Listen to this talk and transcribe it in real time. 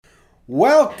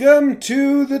Welcome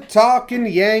to the Talkin'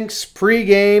 Yanks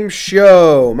pregame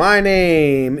show. My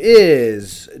name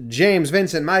is James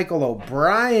Vincent Michael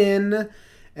O'Brien,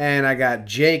 and I got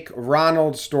Jake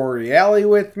Ronald Storielli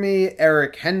with me.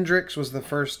 Eric Hendricks was the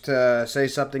first to say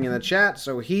something in the chat,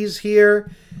 so he's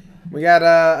here. We got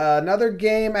another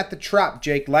game at the Trop,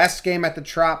 Jake. Last game at the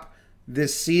Trop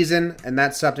this season, and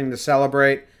that's something to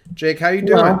celebrate. Jake, how you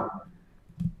doing? Well,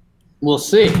 we'll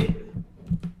see.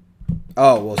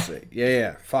 Oh, we'll see.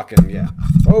 Yeah. Fucking yeah.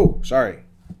 Oh, sorry.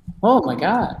 Oh my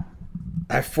god.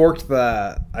 I forked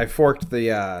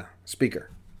the speaker.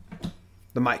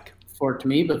 The mic. Forked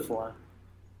me before.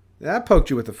 Yeah, I poked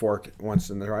you with the fork once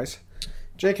and twice.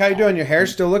 Jake, how you doing? Your hair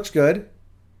still looks good.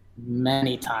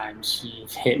 Many times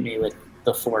you've hit me with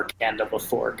the fork end of a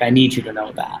fork. I need you to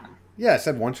know that. Yeah, I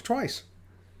said once or twice.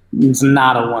 It's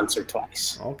not a once or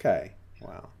twice. Okay.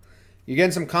 Wow. You're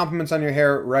getting some compliments on your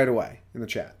hair right away in the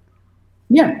chat.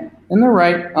 Yeah, and they're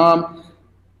right.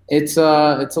 It's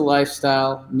a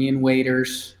lifestyle. Me and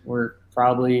waiters, we're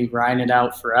probably riding it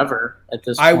out forever at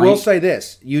this point. I will say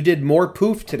this. You did more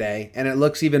poof today, and it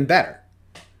looks even better.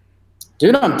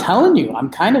 Dude, I'm telling you,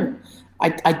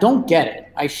 I don't get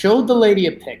it. I showed the lady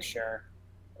a picture.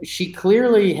 She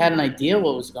clearly had an idea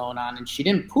what was going on, and she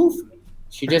didn't poof me.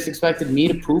 She just expected me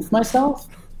to poof myself.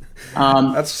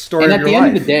 That's the story of your life. And at the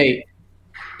end of the day,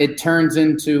 it turns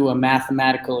into a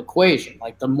mathematical equation.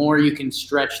 Like, the more you can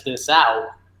stretch this out,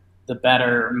 the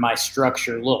better my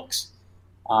structure looks.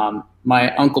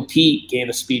 My Uncle Pete gave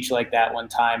a speech like that one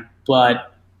time,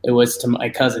 but it was to my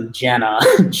cousin Jenna.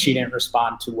 She didn't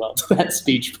respond too well to that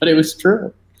speech, but it was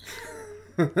true.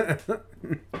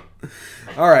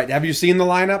 All right. Have you seen the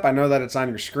lineup? I know that it's on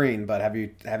your screen, but have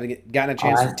you gotten a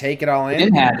chance to take it all in?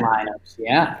 Didn't have lineups,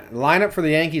 yeah. The lineup for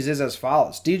the Yankees is as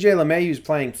follows. DJ LeMahieu's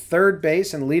playing third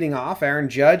base and leading off. Aaron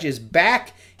Judge is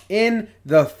back in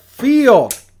the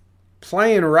field,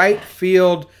 playing right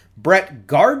field. Brett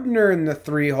Gardner in the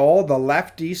 3-hole, the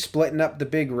lefty splitting up the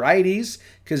big righties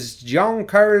because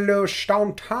Giancarlo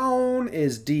Stanton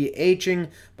is DHing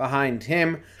behind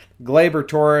him. Gleyber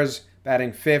Torres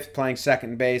batting fifth, playing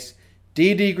second base.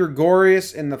 Didi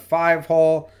Gregorius in the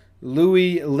 5-hole.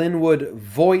 Louis Linwood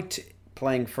Voit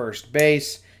playing first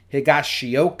base.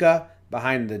 Higashioka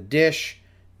behind the dish.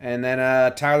 And then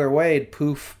Tyler Wade,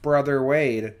 Poof Brother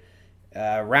Wade,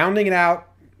 rounding it out,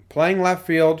 playing left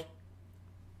field.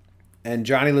 And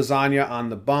Johnny Lasagna on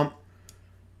the bump.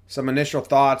 Some initial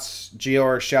thoughts. Gio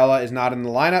Urshela is not in the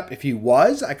lineup. If he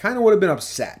was, I kind of would have been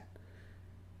upset.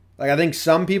 Like, I think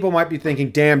some people might be thinking,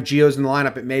 damn, Gio's in the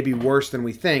lineup. It may be worse than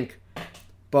we think.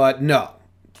 But no.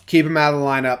 Keep him out of the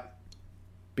lineup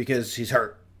because he's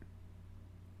hurt.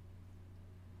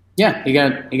 Yeah, he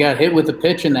got hit with a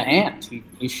pitch in the hand.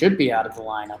 He should be out of the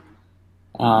lineup.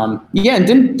 Yeah, and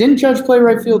didn't Judge play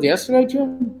right field yesterday,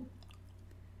 Jim?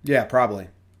 Yeah, probably.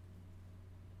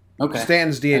 Okay.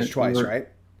 Stanton's DH twice, right?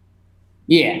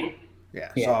 Yeah. Yeah,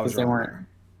 so I was wrong.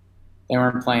 They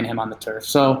weren't playing him on the turf.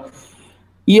 So,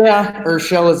 yeah,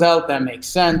 Urshela's out. That makes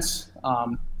sense.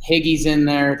 Higgy's in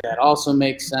there. That also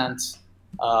makes sense.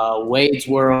 Wade's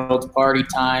World, party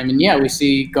time. And, yeah, we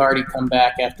see Gardy come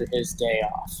back after his day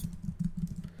off.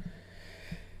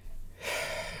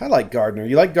 I like Gardner.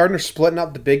 You like Gardner splitting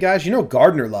up the big guys? You know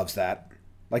Gardner loves that.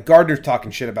 Like, Gardner's talking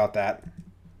shit about that.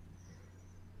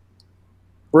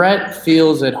 Brett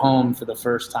feels at home for the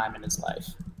first time in his life.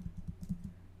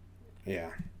 Yeah.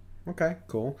 Okay,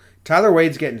 cool. Tyler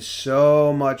Wade's getting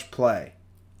so much play.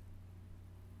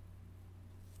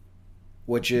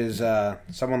 Which is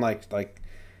someone like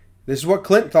this is what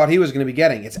Clint thought he was going to be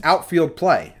getting. It's outfield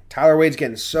play. Tyler Wade's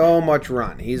getting so much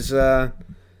run. He's going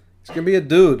to be a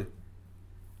dude.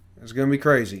 It's going to be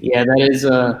crazy. Yeah,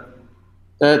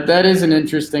 that is an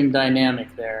interesting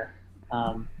dynamic there.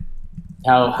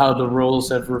 How the roles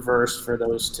have reversed for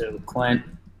those two. Clint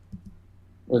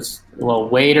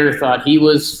Wader thought he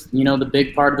was, the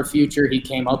big part of the future. He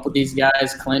came up with these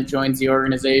guys. Clint joins the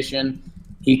organization.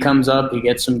 He comes up, he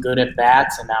gets some good at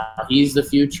bats, and now he's the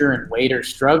future. And Wader's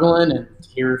struggling, and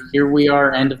here we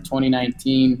are, end of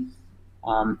 2019.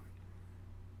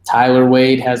 Tyler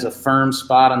Wade has a firm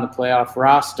spot on the playoff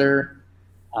roster.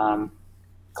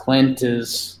 Clint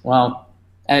is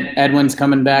Edwin's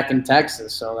coming back in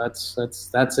Texas, so that's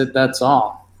it. That's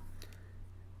all.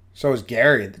 So is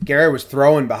Gary. Gary was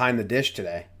throwing behind the dish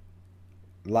today,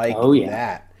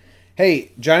 that.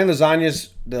 Hey, Johnny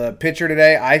Lasagna's the pitcher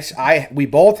today. We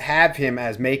both have him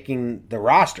as making the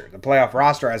roster, the playoff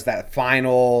roster, as that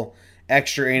final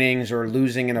extra innings or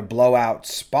losing in a blowout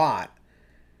spot.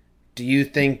 Do you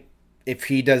think if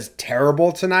he does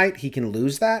terrible tonight, he can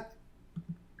lose that?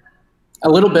 A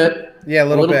little bit. Yeah, a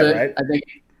little bit, right?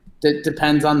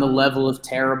 depends on the level of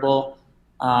terrible.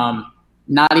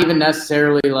 Not even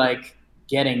necessarily like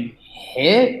getting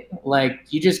hit. Like,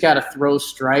 you just got to throw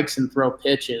strikes and throw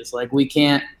pitches. Like, we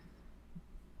can't.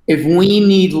 If we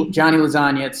need Johnny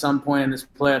Lasagna at some point in this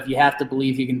playoff, you have to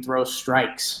believe he can throw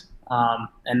strikes.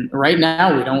 And right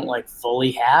now we don't like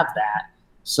fully have that.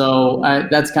 So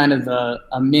that's kind of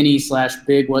a mini /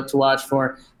 big what to watch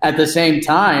for. At the same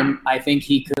time, I think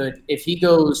he could, if he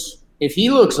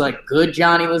looks like good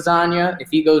Johnny Lasagna, if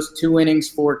he goes 2 innings,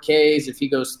 4 Ks, if he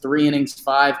goes 3 innings,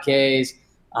 5 Ks,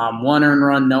 1 earned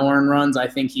run, no earned runs, I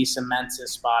think he cements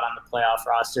his spot on the playoff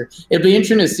roster. It'd be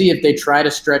interesting to see if they try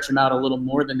to stretch him out a little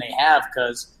more than they have,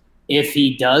 because if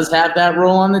he does have that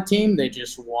role on the team, they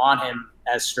just want him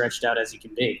as stretched out as he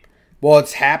can be. Well,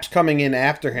 it's Happ's coming in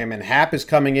after him, and Happ is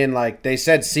coming in like they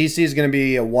said CC is going to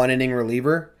be a 1-inning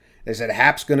reliever. They said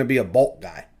Happ's going to be a bulk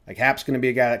guy. Like, Happ's going to be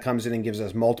a guy that comes in and gives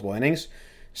us multiple innings.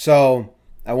 So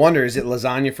I wonder, is it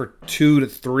Lasagna for 2 to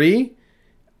 3,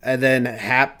 and then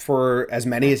Happ for as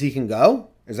many as he can go?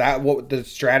 Is that what the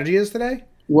strategy is today?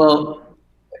 Well,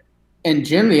 and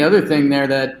Jim, the other thing there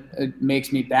that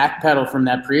makes me backpedal from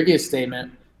that previous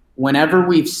statement, whenever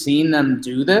we've seen them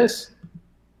do this,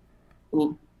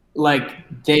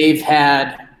 like, they've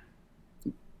had,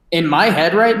 in my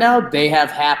head right now, they have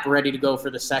Happ ready to go for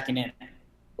the second inning.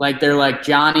 Like, they're like,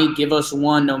 Johnny, give us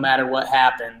 1 no matter what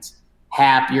happens.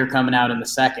 Happ, you're coming out in the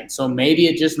second. So maybe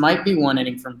it just might be 1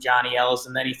 inning from Johnny Ellis,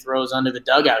 and then he throws under the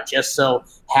dugout just so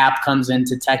Happ comes in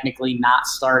to technically not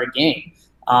start a game.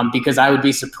 Because I would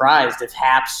be surprised if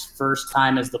Happ's first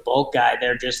time as the bulk guy,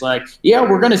 they're just like, yeah,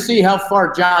 we're going to see how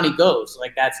far Johnny goes.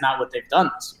 Like, that's not what they've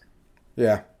done this year.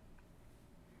 Yeah.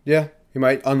 Yeah, he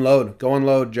might unload. Go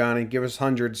unload, Johnny. Give us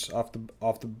hundreds off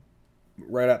the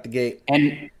right out the gate.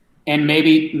 And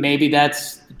maybe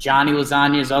that's Johnny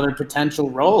Lasagna's other potential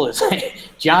role is,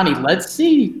 Johnny, let's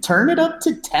see, turn it up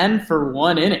to 10 for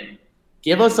 1 inning.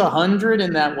 Give us 100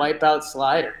 in that wipeout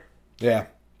slider. Yeah,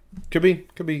 could be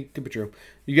true.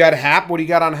 You got Happ. What do you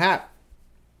got on Happ?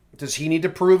 Does he need to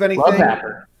prove anything? Love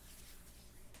Happer.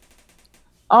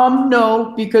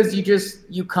 No, because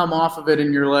you come off of it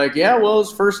and you're like, yeah, well,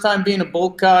 his first time being a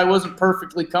bulk guy, wasn't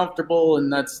perfectly comfortable,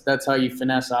 and that's how you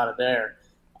finesse out of there.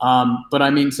 But I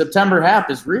mean, September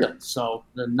Happ is real, so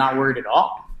I'm not worried at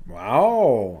all.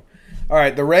 Wow. All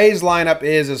right, the Rays lineup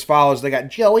is as follows. They got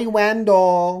Joey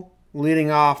Wendell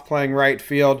leading off, playing right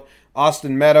field.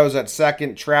 Austin Meadows at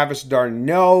second. Travis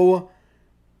d'Arnaud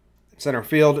center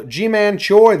field. Ji-Man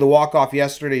Choi, the walk-off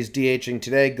yesterday, is DHing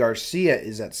today. Garcia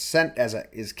is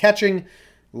is catching.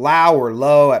 Lau or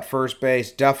Lowe at first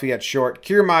base. Duffy at short.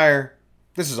 Kiermaier,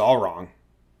 this is all wrong.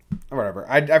 Whatever.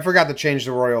 I forgot to change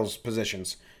the Royals'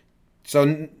 positions.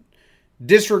 So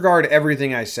disregard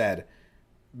everything I said.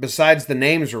 Besides the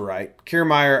names were right.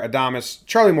 Kiermaier, Adames,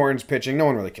 Charlie Morton's pitching. No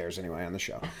one really cares anyway on the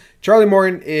show. Charlie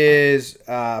Morton is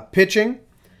pitching.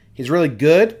 He's really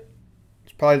good.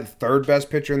 Probably the 3rd best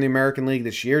pitcher in the American League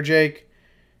this year, Jake.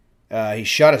 He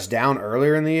shut us down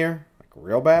earlier in the year, like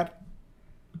real bad.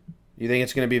 You think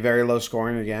it's going to be very low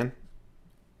scoring again?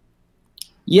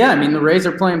 Yeah, I mean, the Rays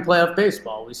are playing playoff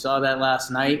baseball. We saw that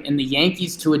last night. And the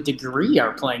Yankees, to a degree,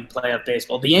 are playing playoff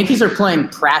baseball. The Yankees are playing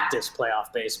practice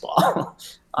playoff baseball.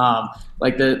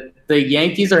 Like, the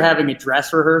Yankees are having a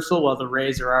dress rehearsal while the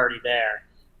Rays are already there.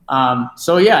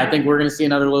 So, yeah, I think we're going to see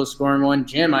another low-scoring one.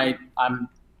 Jim, I'm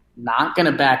not going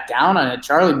to back down on it.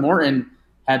 Charlie Morton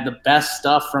had the best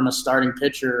stuff from a starting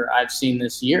pitcher I've seen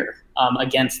this year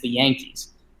against the Yankees.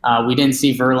 We didn't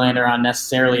see Verlander on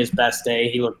necessarily his best day.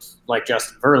 He looked like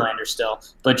Justin Verlander still.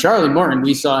 But Charlie Morton,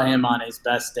 we saw him on his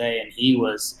best day, and he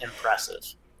was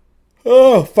impressive.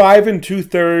 5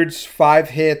 2/3, 5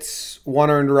 hits, 1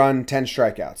 earned run, 10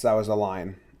 strikeouts. That was the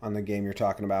line on the game you're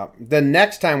talking about. The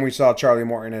next time we saw Charlie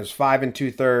Morton is 5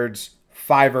 2/3,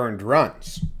 5 earned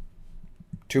runs.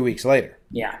 2 weeks later.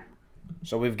 Yeah.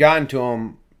 So we've gotten to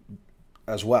him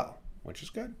as well, which is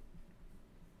good.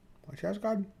 Which is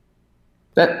good.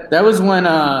 That was when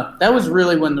that was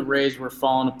really when the Rays were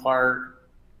falling apart.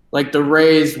 Like, the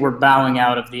Rays were bowing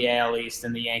out of the AL East,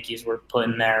 and the Yankees were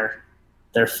putting their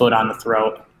foot on the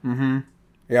throat. Mm-hmm.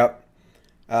 Yep.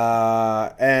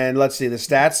 And let's see the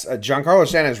stats. Giancarlo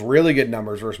Stanton has really good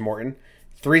numbers versus Morton.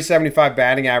 375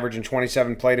 batting average and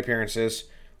 27 plate appearances.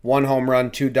 1 home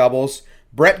run, 2 doubles.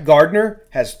 Brett Gardner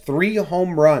has 3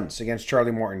 home runs against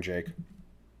Charlie Morton, Jake.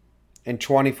 In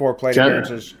 24 plate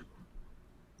appearances.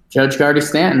 Judge Gardy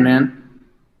Stanton, man.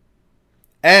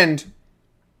 And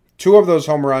 2 of those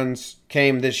home runs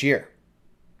came this year.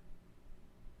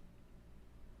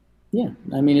 Yeah,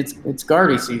 I mean, it's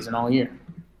Gardy season all year.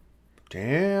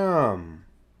 Damn.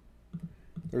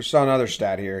 There's another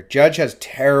stat here. Judge has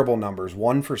terrible numbers.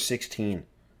 1 for 16.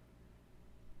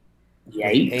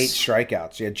 Yikes. 8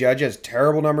 strikeouts. Yeah, Judge has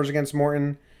terrible numbers against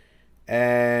Morton.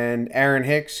 And Aaron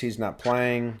Hicks, he's not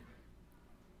playing.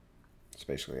 That's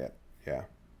basically it. Yeah.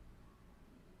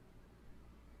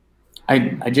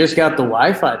 I just got the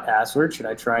Wi-Fi password. Should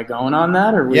I try going on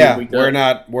that, or yeah? We good?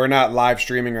 We're not live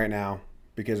streaming right now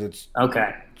because it's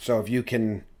okay. So if you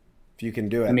can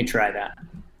do it, let me try that.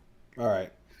 All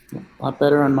right. A lot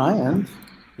better on my end.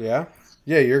 Yeah.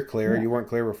 Yeah, you're clear. Yeah. You weren't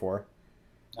clear before.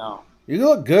 No. You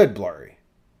look good, blurry.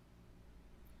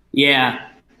 Yeah.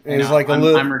 It's like a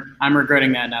little. I'm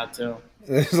regretting that now too.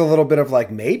 There's a little bit of like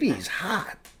maybe he's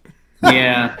hot.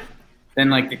 Yeah. Then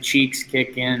like the cheeks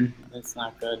kick in. It's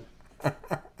not good.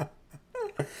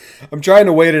 I'm trying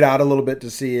to wait it out a little bit to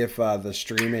see if the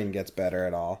streaming gets better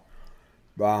at all.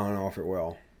 But I don't know if it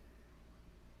will.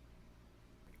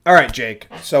 All right, Jake.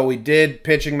 So we did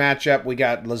pitching matchup. We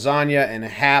got Lasagna and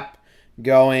Happ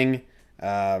going.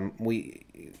 I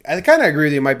kind of agree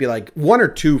with you. It might be like 1 or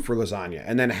 2 for Lasagna,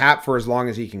 and then Happ for as long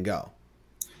as he can go.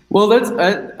 Well, that's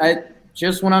I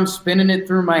just when I'm spinning it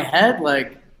through my head,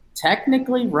 like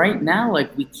technically right now,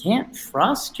 like we can't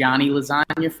trust Johnny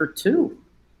Lasagna for 2.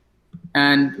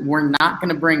 And we're not going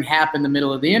to bring Happ in the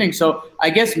middle of the inning. So I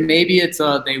guess maybe it's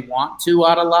they want 2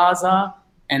 out of Laza,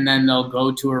 and then they'll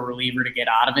go to a reliever to get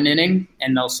out of an inning,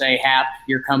 and they'll say, Happ,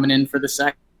 you're coming in for the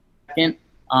second.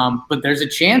 But there's a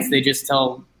chance they just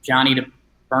tell Johnny to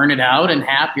burn it out, and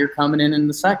Happ, you're coming in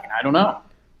the second. I don't know.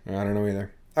 I don't know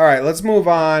either. All right, let's move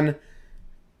on.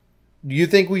 Do you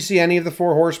think we see any of the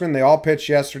 4 horsemen? They all pitched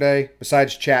yesterday,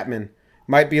 besides Chapman.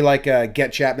 Might be like a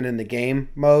get Chapman in the game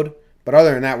mode. But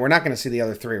other than that, we're not going to see the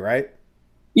other 3, right?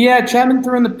 Yeah, Chapman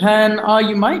threw in the pen.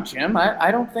 You might, Jim.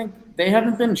 I don't think they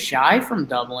haven't been shy from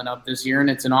doubling up this year, and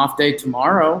it's an off day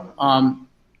tomorrow.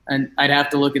 And I'd have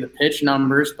to look at the pitch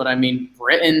numbers, but I mean,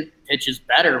 Britton pitches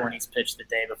better when he's pitched the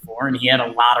day before, and he had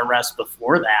a lot of rest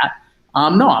before that.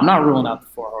 No, I'm not ruling out the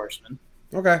 4 horsemen.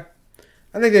 Okay.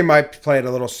 I think they might play it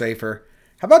a little safer.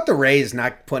 How about the Rays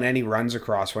not putting any runs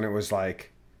across when it was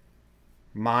like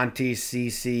Monty,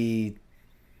 CC,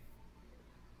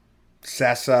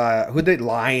 Sessa, who did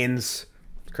Lions?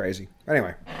 Crazy.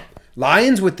 Anyway,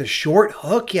 Lions with the short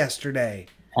hook yesterday.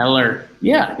 Heller.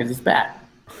 Yeah, because he's back.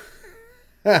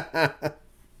 All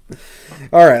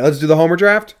right, let's do the homer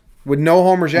draft. With no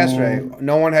homers yesterday,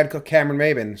 no one had Cameron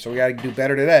Maben, so we got to do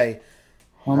better today.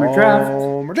 Homer draft.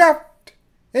 Homer draft.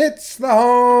 It's the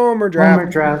homer draft.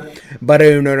 Homer draft.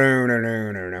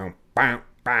 No. Bow,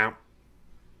 bow.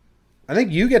 I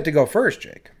think you get to go first,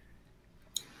 Jake.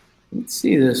 Let's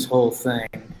see this whole thing.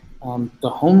 The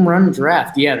home run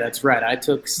draft. Yeah, that's right. I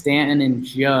took Stanton and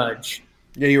Judge.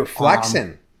 Yeah, you were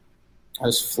flexing. I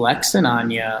was flexing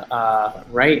on you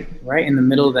right in the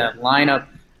middle of that lineup.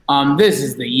 This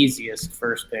is the easiest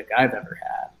first pick I've ever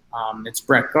had. It's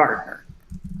Brett Gardner.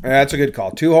 Yeah, that's a good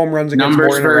call. 2 home runs against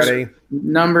Morton already.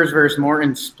 Numbers versus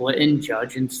Morton, splitting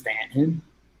Judge and Stanton.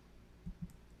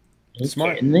 Are you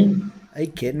kidding me? Are you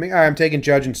kidding me? All right, I'm taking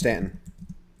Judge and Stanton.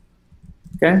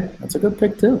 Okay, that's a good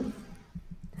pick too.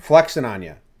 Flexing on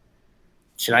you.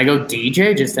 Should I go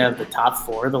DJ just to have the top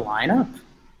 4 of the lineup?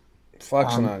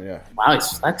 Flexing on you. Wow,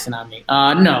 he's flexing on me.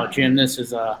 No, Jim, this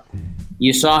is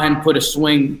you saw him put a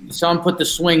swing. You saw him put the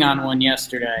swing on one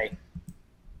yesterday.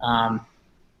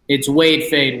 It's Wade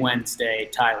Fade Wednesday,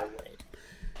 Tyler Wade.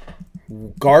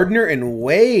 Gardner and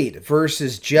Wade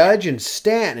versus Judge and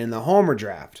Stanton in the homer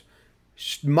draft.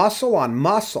 Muscle on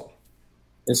muscle.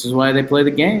 This is why they play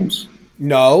the games.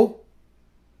 No.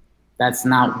 That's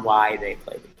not why they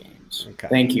play the games. Okay.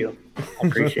 Thank you. I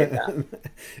appreciate that.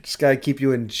 Just got to keep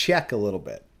you in check a little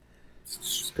bit.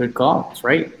 It's a good call. That's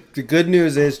right. The good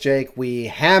news is, Jake, we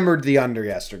hammered the under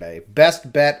yesterday.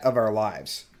 Best bet of our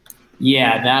lives.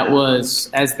 Yeah, that was,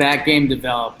 as that game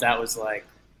developed, that was like,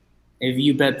 if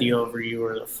you bet the over, you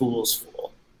were the fool's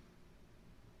fool.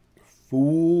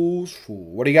 Fool's fool.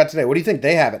 What do you got today? What do you think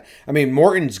they have it? I mean,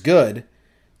 Morton's good.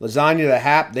 Lasagna, the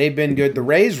Happ, they've been good. The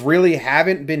Rays really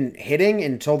haven't been hitting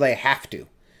until they have to.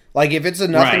 Like, if it's a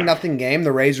nothing game,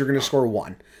 the Rays are going to score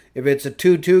 1. If it's a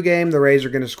 2-2 game, the Rays are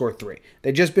going to score 3.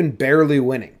 They've just been barely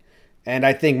winning. And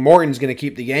I think Morton's going to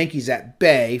keep the Yankees at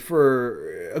bay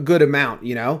for a good amount,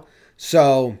 you know?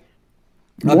 So,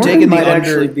 I'm taking the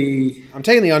under. I'm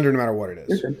taking the under no matter what it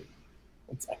is. 1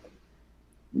 second.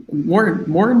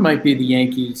 Morton might be the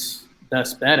Yankees'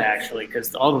 best bet, actually,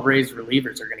 because all the Rays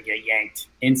relievers are going to get yanked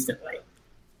instantly.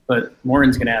 But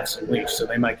Morton's going to have some leash, so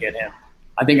they might get him.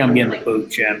 I think I'm getting the boot,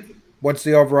 Jim. What's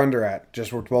the over-under at?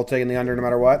 Just we're both taking the under no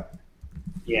matter what?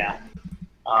 Yeah.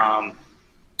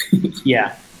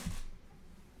 Yeah.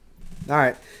 All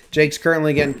right. Jake's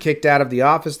currently getting kicked out of the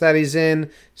office that he's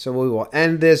in, so we will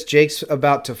end this. Jake's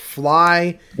about to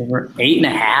fly. We're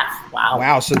 8.5. Wow.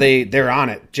 Wow, so they're on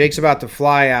it. Jake's about to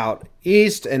fly out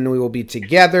east, and we will be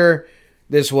together.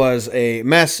 This was a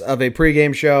mess of a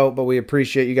pregame show, but we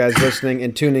appreciate you guys listening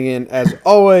and tuning in as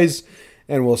always,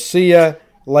 and we'll see you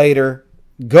later.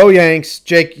 Go Yanks.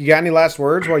 Jake, you got any last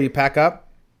words while you pack up?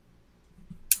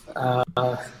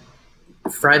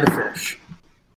 Fry the fish.